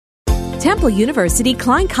Temple University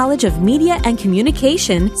Klein College of Media and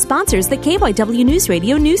Communication sponsors the KYW News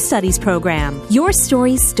Radio News Studies program. Your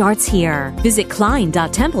story starts here. Visit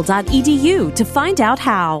klein.temple.edu to find out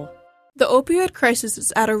how. The opioid crisis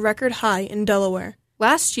is at a record high in Delaware.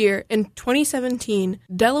 Last year, in 2017,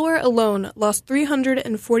 Delaware alone lost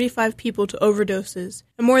 345 people to overdoses,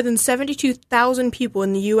 and more than 72,000 people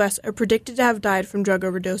in the U.S. are predicted to have died from drug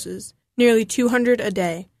overdoses, nearly 200 a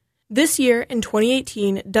day. This year, in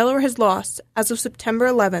 2018, Delaware has lost, as of September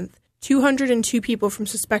 11th, 202 people from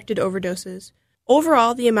suspected overdoses.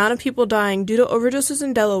 Overall, the amount of people dying due to overdoses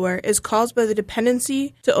in Delaware is caused by the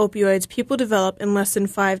dependency to opioids people develop in less than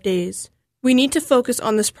 5 days. We need to focus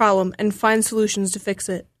on this problem and find solutions to fix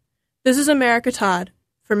it. This is America Todd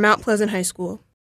for Mount Pleasant High School.